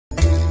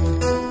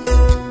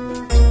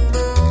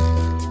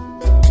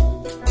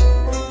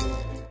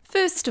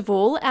First of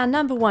all, our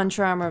number one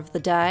drama of the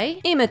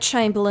day, Emma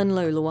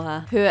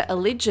Chamberlain-Lulua, her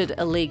alleged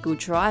illegal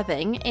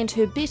driving and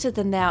her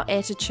better-than-thou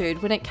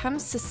attitude when it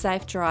comes to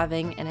safe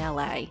driving in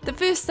LA. The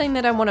first thing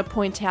that I want to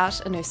point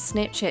out in her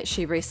Snapchat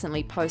she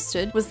recently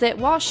posted was that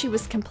while she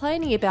was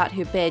complaining about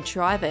her bad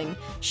driving,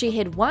 she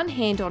had one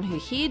hand on her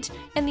head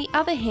and the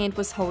other hand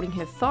was holding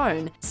her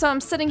phone. So I'm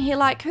sitting here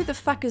like, who the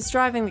fuck is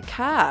driving the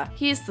car?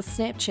 Here's the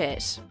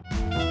Snapchat.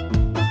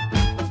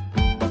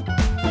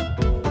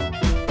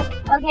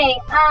 Okay,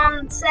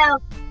 so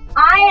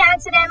I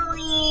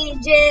accidentally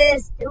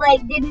just,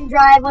 didn't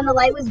drive when the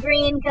light was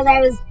green because I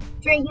was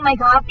drinking my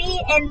coffee,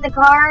 and the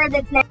car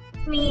that's next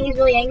to me is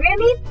really angry at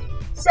me.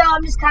 So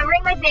I'm just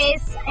covering my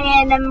face,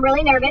 and I'm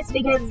really nervous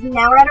because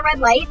now we're at a red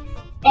light,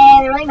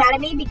 and they're really mad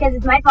at me because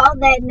it's my fault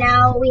that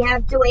now we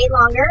have to wait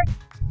longer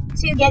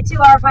to get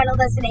to our final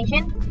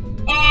destination.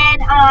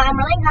 And I'm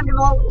really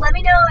uncomfortable. Let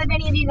me know if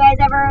any of you guys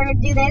ever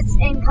do this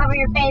and cover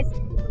your face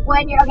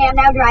when you're, okay, I'm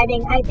now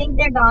driving. I think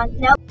they're gone.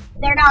 Nope,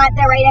 they're not.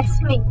 They're right next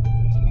to me.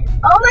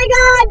 Oh my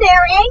god,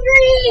 they're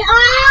angry!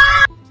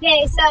 Ah!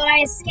 Okay, so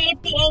I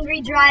escaped the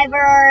angry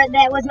driver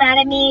that was mad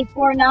at me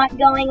for not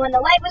going when the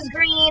light was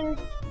green.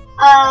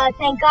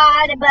 Thank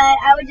God, but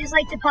I would just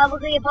like to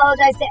publicly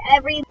apologize to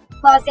every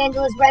Los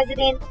Angeles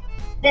resident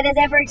that has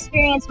ever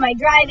experienced my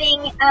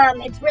driving.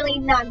 It's really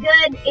not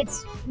good.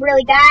 It's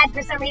really bad.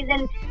 For some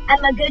reason,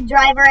 I'm a good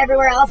driver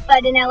everywhere else,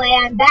 but in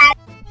LA, I'm bad.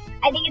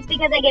 I think it's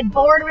because I get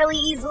bored really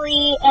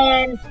easily,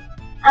 and,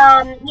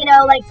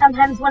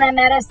 sometimes when I'm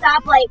at a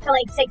stoplight for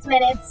 6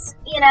 minutes,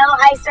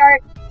 I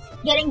start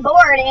getting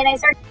bored and I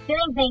start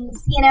doing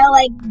things,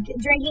 like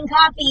drinking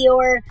coffee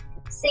or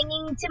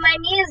singing to my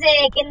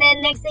music, and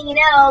then next thing you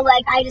know,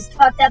 I just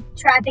fucked up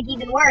traffic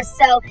even worse.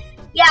 So,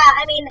 yeah,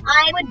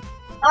 I would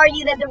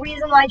argue that the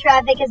reason why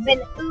traffic has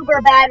been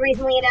uber bad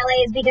recently in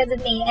LA is because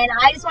of me, and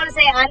I just want to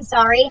say I'm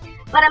sorry,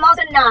 but I'm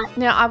also not.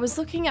 Now, I was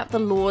looking up the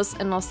laws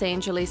in Los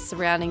Angeles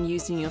surrounding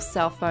using your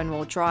cell phone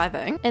while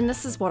driving, and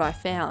this is what I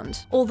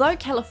found. Although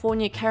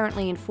California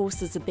currently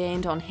enforces a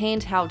ban on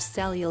handheld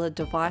cellular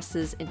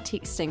devices and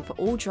texting for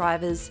all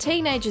drivers,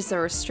 teenagers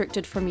are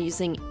restricted from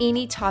using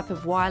any type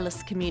of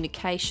wireless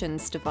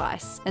communications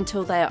device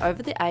until they are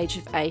over the age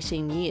of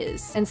 18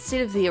 years.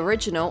 Instead of the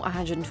original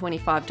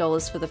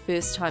 $125 for the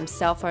first time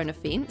cell phone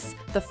offence,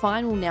 the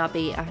fine will now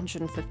be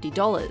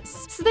 $150.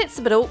 So that's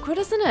a bit awkward,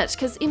 isn't it?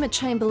 Because Emma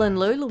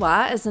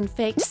Chamberlain-Lulua is in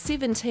fact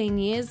 17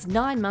 years,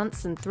 9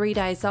 months and 3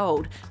 days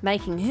old,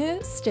 making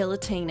her still a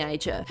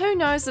teenager. Who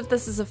knows if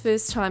this is a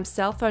first time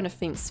cell phone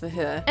offence for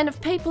her? And if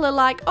people are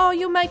like, oh,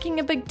 you're making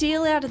a big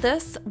deal out of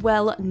this,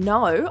 well,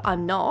 no,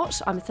 I'm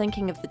not. I'm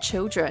thinking of the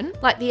children.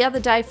 Like the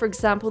other day, for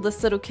example,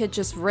 this little kid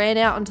just ran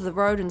out onto the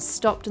road and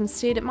stopped and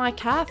stared at my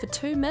car for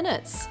 2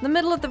 minutes, in the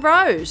middle of the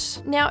road.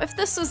 Now, if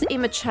this was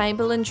Emma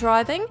Chamberlain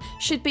driving,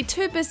 she'd be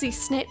too busy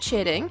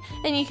Snapchatting,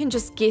 and you can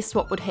just guess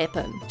what would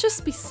happen.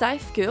 Just be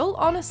safe, girl,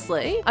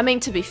 honestly. I mean,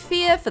 to be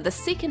fair, for the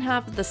second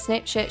half of the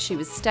Snapchat she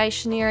was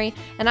stationary,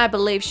 and I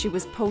believe she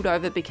was pulled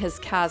over because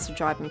cars were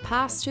driving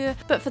past her,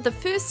 but for the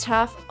first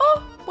half,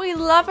 oh, we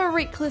love a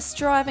reckless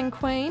driving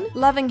queen.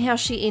 Loving how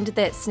she ended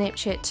that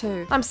Snapchat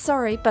too. I'm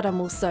sorry, but I'm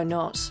also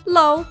not.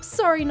 Lol,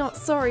 sorry not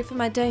sorry for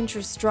my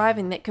dangerous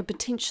driving that could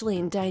potentially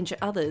endanger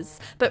others,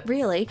 but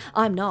really,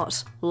 I'm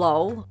not.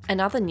 Lol. In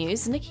other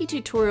news, Nikkie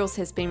Tutorials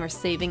has been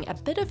receiving a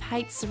bit of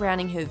hate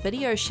surrounding her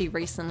video she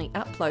recently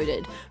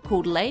uploaded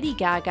called Lady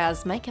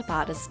Gaga's Makeup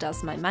Artist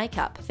Does My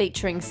Makeup,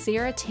 featuring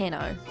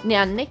TANA.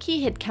 Now,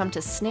 Nikkie had come to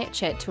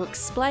Snapchat to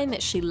explain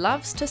that she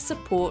loves to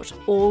support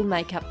all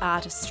makeup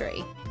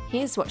artistry.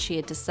 Here's what she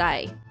had to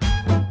say.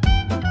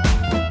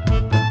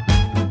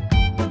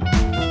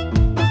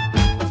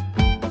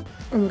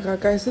 Oh my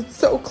god, guys, it's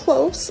so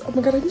close. Oh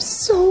my god, I'm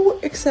so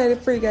excited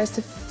for you guys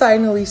to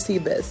finally see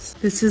this.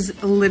 This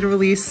is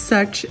literally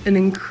such an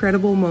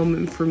incredible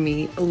moment for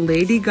me.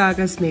 Lady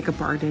Gaga's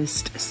makeup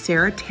artist,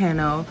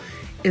 TANA,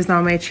 is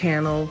on my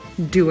channel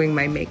doing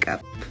my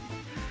makeup.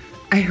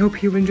 I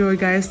hope you enjoy,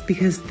 guys,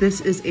 because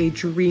this is a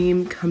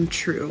dream come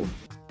true.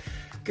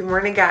 Good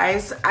morning,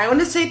 guys. I want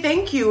to say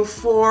thank you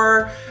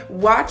for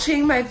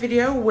watching my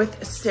video with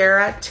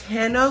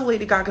TANA,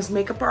 Lady Gaga's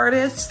makeup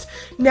artist.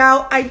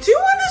 Now, I do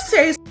want to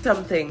say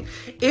something.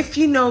 If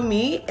you know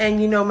me and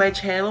you know my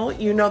channel,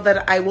 you know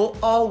that I will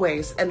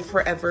always and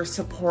forever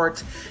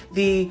support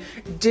the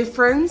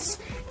difference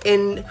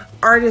in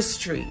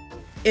artistry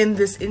in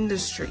this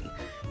industry.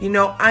 You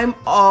know, I'm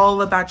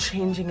all about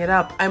changing it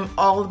up. I'm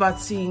all about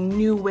seeing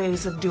new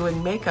ways of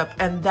doing makeup,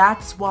 and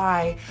that's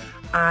why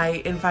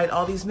I invite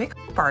all these makeup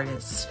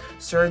artists,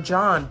 Sir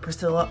John,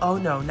 Priscilla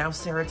Ono, now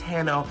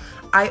TANA.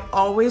 I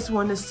always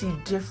want to see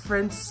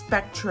different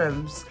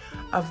spectrums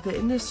of the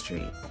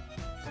industry.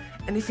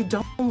 And if you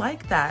don't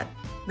like that,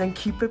 then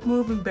keep it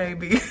moving,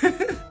 baby.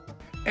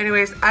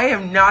 Anyways, I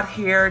am not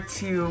here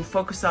to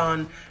focus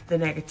on the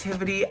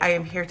negativity. I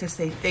am here to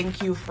say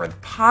thank you for the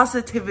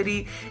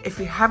positivity. If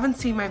you haven't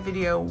seen my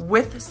video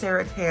with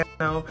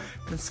TANA,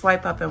 then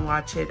swipe up and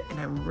watch it, and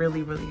I'm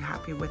really, really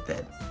happy with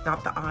it.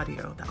 Not the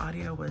audio. The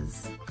audio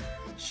was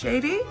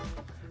shady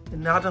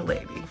and not a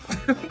lady.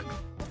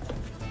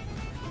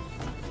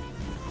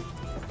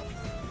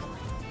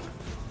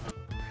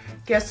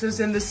 Guess who's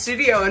in the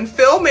studio and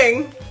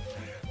filming?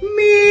 Me!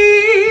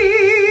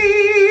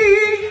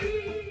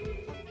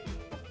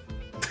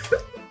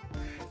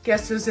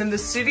 Guess who's in the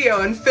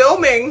studio and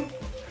filming?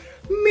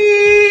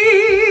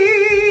 Me!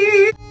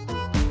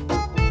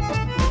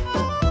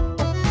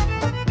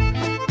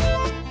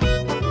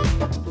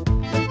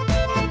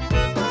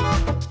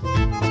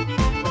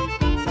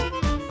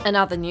 In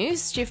other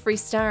news, Jeffree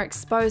Star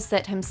exposed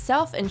that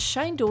himself and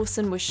Shane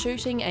Dawson were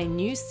shooting a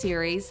new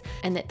series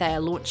and that they are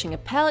launching a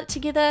palette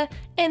together,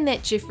 and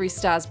that Jeffree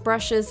Star's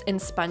brushes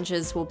and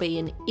sponges will be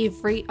in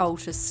every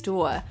Ulta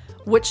store,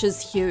 which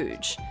is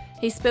huge.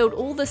 He spilled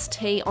all this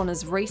tea on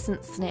his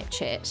recent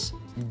Snapchat.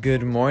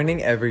 Good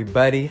morning,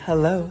 everybody.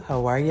 Hello,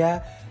 how are ya?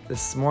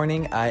 This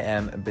morning I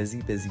am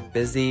busy.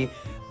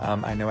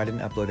 I know I didn't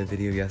upload a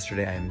video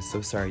yesterday. I am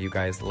so sorry, you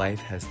guys.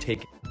 Life has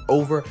taken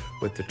over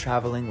with the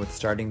traveling, with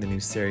starting the new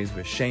series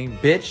with Shane.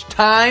 Bitch,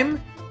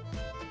 time!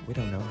 We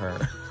don't know her.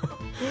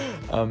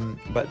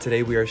 But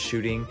today we are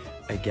shooting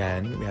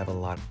again. We have a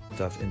lot of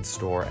stuff in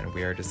store and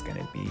we are just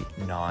gonna be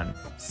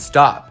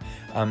non-stop.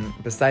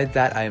 Besides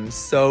that, I am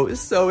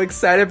so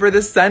excited for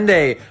this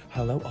Sunday.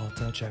 Hello,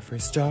 Ulta,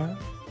 Jeffree Star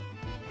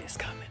is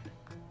coming.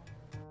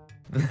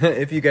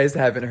 If you guys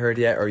haven't heard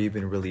yet or you've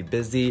been really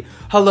busy,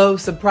 hello,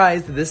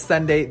 surprise, this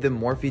Sunday, the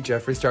Morphe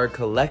Jeffree Star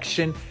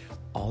collection,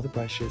 all the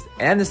brushes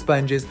and the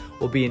sponges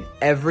will be in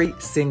every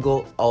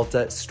single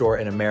Ulta store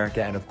in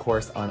America and of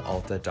course on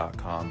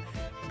Ulta.com.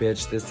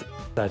 Bitch, this is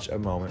such a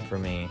moment for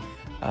me.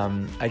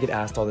 I get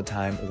asked all the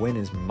time, when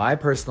is my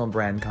personal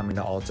brand coming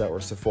to Ulta or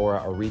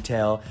Sephora or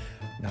retail?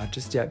 Not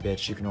just yet,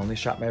 bitch. You can only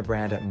shop my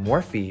brand at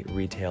Morphe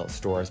retail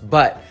stores,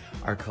 but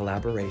our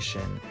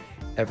collaboration,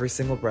 every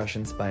single brush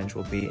and sponge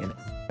will be in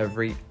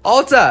every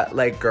Ulta.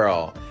 Like,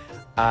 girl,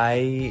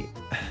 I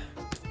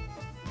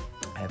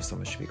have so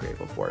much to be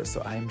grateful for.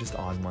 So I am just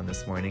on one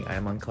this morning. I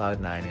am on cloud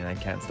 9 and I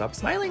can't stop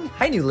smiling.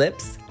 Hi, new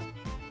lips.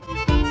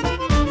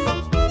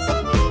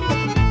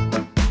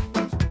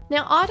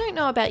 Now, I don't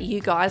know about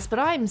you guys, but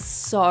I am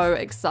so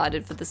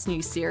excited for this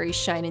new series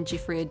Shane and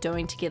Jeffree are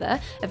doing together.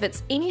 If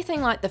it's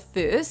anything like the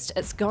first,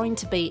 it's going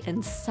to be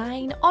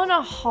insane on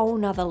a whole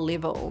nother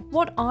level.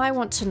 What I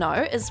want to know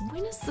is,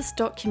 when is this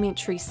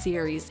documentary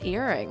series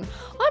airing?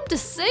 I'm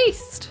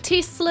deceased.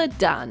 TEALA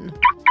DUNN.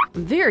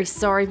 I'm very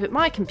sorry, but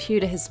my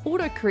computer has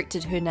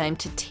auto-corrected her name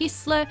to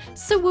Tesla,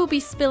 so we'll be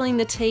spilling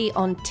the tea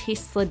on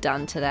TEALA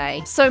DUNN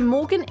today. So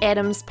Morgan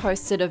Adams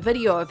posted a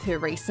video of her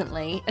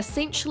recently,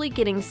 essentially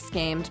getting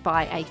scammed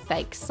by a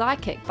fake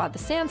psychic by the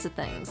sounds of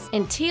things.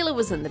 And TEALA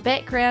was in the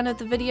background of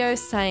the video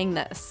saying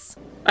this.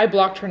 I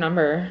blocked her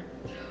number.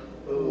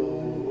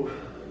 Ooh.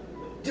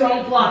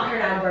 Don't block her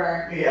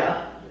number.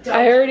 Yeah.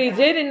 I already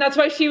did, and that's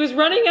why she was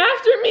running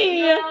after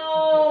me.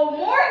 No, Morgan,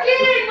 why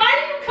didn't you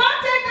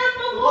contact us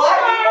before?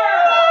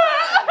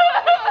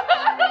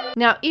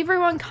 Now,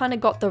 everyone kind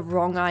of got the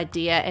wrong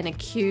idea and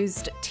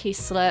accused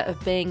Tesla of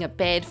being a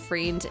bad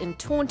friend and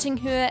taunting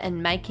her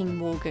and making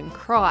Morgan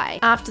cry.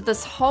 After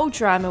this whole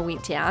drama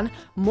went down,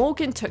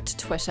 Morgan took to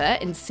Twitter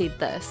and said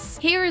this.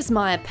 Here is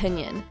my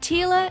opinion.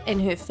 TEALA and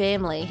her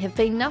family have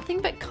been nothing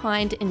but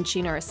kind and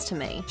generous to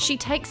me. She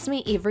takes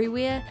me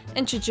everywhere,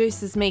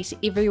 introduces me to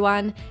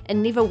everyone,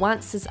 and never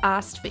once has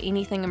asked for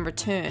anything in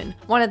return.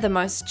 One of the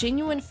most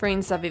genuine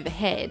friends I've ever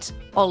had.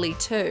 Ollie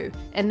too.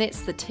 And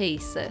that's the tea,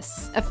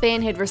 sis. A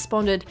fan had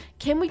responded,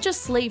 "Can we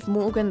just leave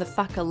Morgan the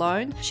fuck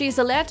alone? She is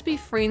allowed to be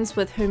friends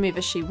with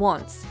whomever she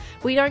wants.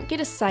 We don't get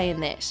a say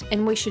in that,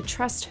 and we should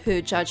trust her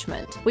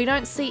judgment. We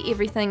don't see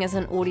everything as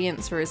an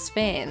audience or as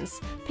fans.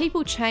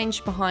 People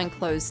change behind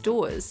closed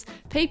doors.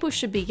 People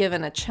should be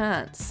given a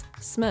chance."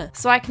 Smith.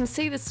 So I can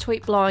see this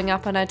tweet blowing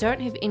up and I don't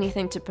have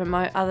anything to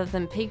promote other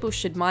than people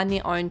should mind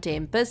their own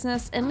damn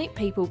business and let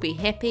people be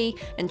happy,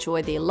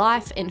 enjoy their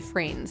life and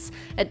friends.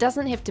 It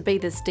doesn't have to be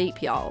this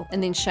deep, y'all.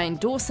 And then Shane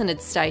Dawson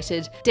had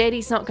stated,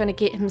 "Daddy's not going to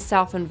get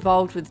himself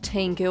involved with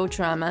teen girl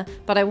drama,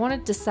 but I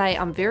wanted to say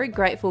I'm very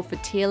grateful for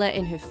TEALA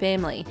and her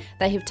family.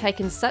 They have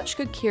taken such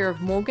good care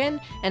of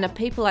Morgan and are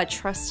people I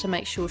trust to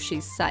make sure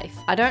she's safe.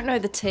 I don't know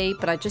the tea,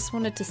 but I just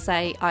wanted to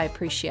say I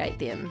appreciate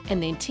them."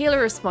 And then TEALA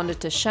responded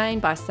to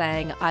Shane by saying,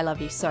 "I love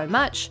you so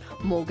much.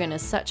 Morgan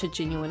is such a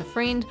genuine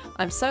friend.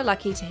 I'm so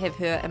lucky to have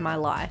her in my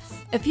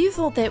life." If you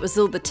thought that was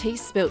all the tea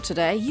spilt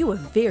today, you were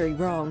very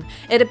wrong.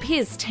 It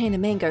appears Tana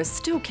Mango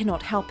still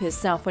cannot help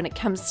herself when it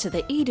comes to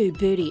the Edu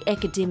Birdie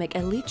academic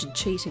alleged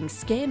cheating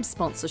scam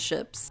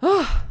sponsorships.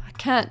 Oh, I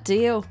can't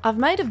deal. I've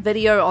made a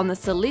video on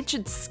this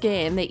alleged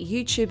scam that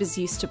YouTubers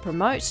used to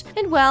promote,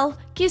 and well,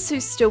 guess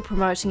who's still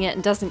promoting it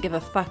and doesn't give a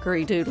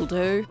fuckery doodle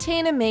doo?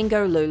 Tana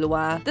Mango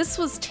Luluwa. This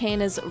was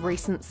Tana's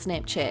recent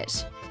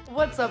Snapchat.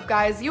 What's up,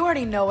 guys? You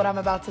already know what I'm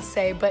about to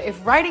say, but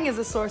if writing is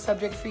a sore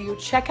subject for you,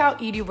 check out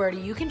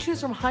EduBirdie. You can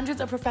choose from hundreds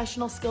of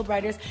professional skilled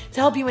writers to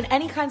help you in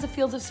any kinds of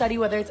fields of study,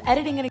 whether it's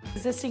editing an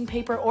existing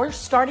paper or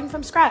starting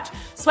from scratch.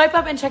 Swipe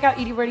up and check out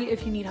EduBirdie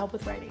if you need help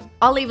with writing.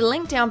 I'll leave a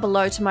link down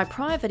below to my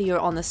prior video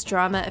on this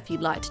drama if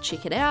you'd like to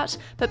check it out,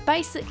 but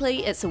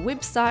basically it's a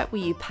website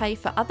where you pay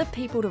for other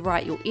people to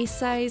write your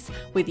essays,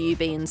 whether you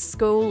be in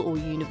school or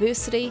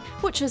university,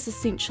 which is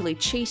essentially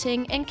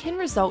cheating and can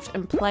result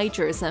in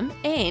plagiarism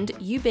and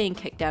you being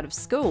kicked out of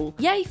school.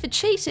 Yay for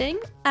cheating?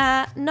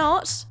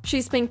 Not.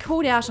 She's been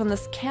called out on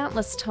this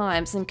countless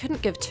times and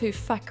couldn't give two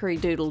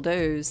fuckery doodle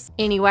doos.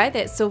 Anyway,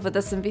 that's all for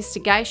this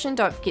investigation.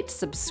 Don't forget to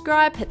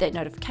subscribe, hit that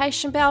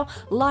notification bell,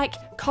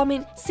 like,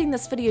 comment, send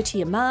this video to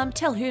your mum,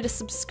 tell her to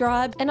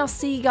subscribe, and I'll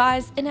see you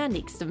guys in our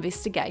next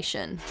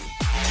investigation.